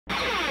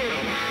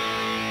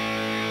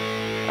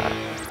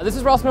This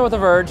is Ross Smith with The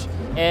Verge,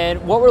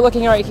 and what we're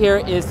looking at right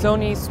here is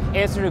Sony's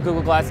answer to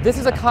Google Glass. This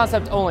is a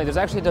concept only. There's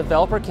actually a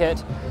developer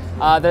kit.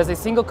 There's a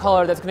single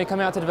color that's going to be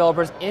coming out to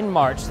developers in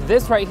March.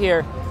 This right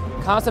here,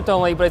 concept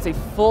only, but it's a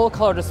full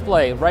color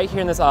display right here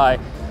in this eye.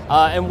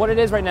 And what it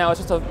is right now is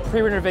just a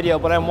pre-rendered video,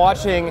 but I'm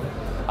watching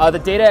the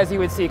data, as you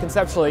would see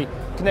conceptually,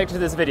 connected to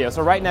this video.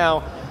 So right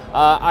now,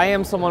 I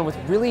am someone with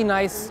really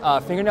nice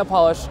fingernail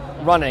polish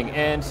running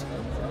and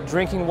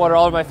drinking water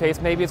all over my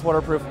face. Maybe it's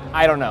waterproof,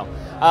 I don't know.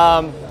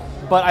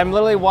 But I'm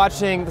literally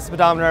watching the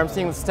speedometer, I'm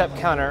seeing the step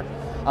counter.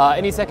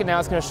 Any second now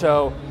it's going to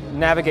show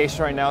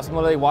navigation right now, so I'm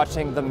literally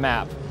watching the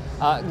map.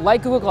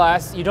 Like Google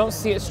Glass, you don't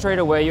see it straight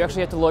away, you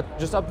actually have to look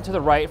just up and to the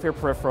right for your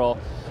peripheral.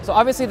 So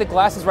obviously the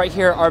glasses right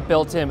here are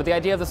built in, but the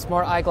idea of the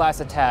SmartEyeglass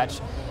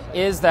attach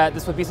is that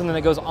this would be something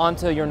that goes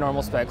onto your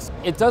normal specs.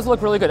 It does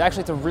look really good.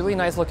 Actually, it's a really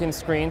nice looking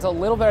screen. It's a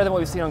little better than what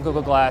we've seen on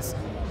Google Glass.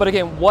 But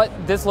again, what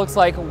this looks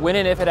like when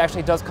and if it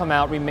actually does come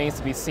out remains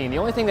to be seen. The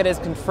only thing that is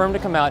confirmed to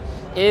come out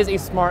is a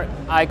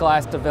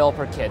SmartEyeglass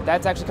developer kit.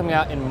 That's actually coming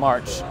out in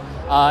March.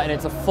 And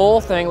it's a full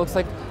thing, looks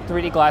like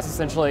 3D glass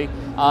essentially.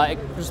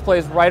 It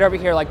displays right over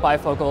here like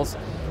bifocals,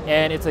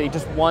 and it's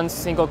just one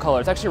single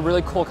color. It's actually a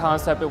really cool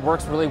concept. It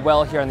works really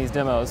well here on these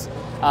demos.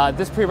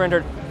 This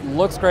pre-rendered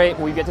looks great,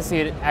 but we get to see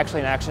it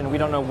actually in action. We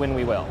don't know when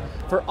we will.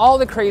 For all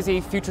the crazy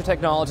future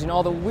technology and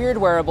all the weird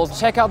wearables,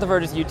 check out The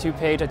Verge's YouTube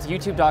page. It's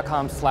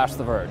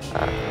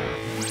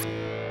youtube.com/TheVerge.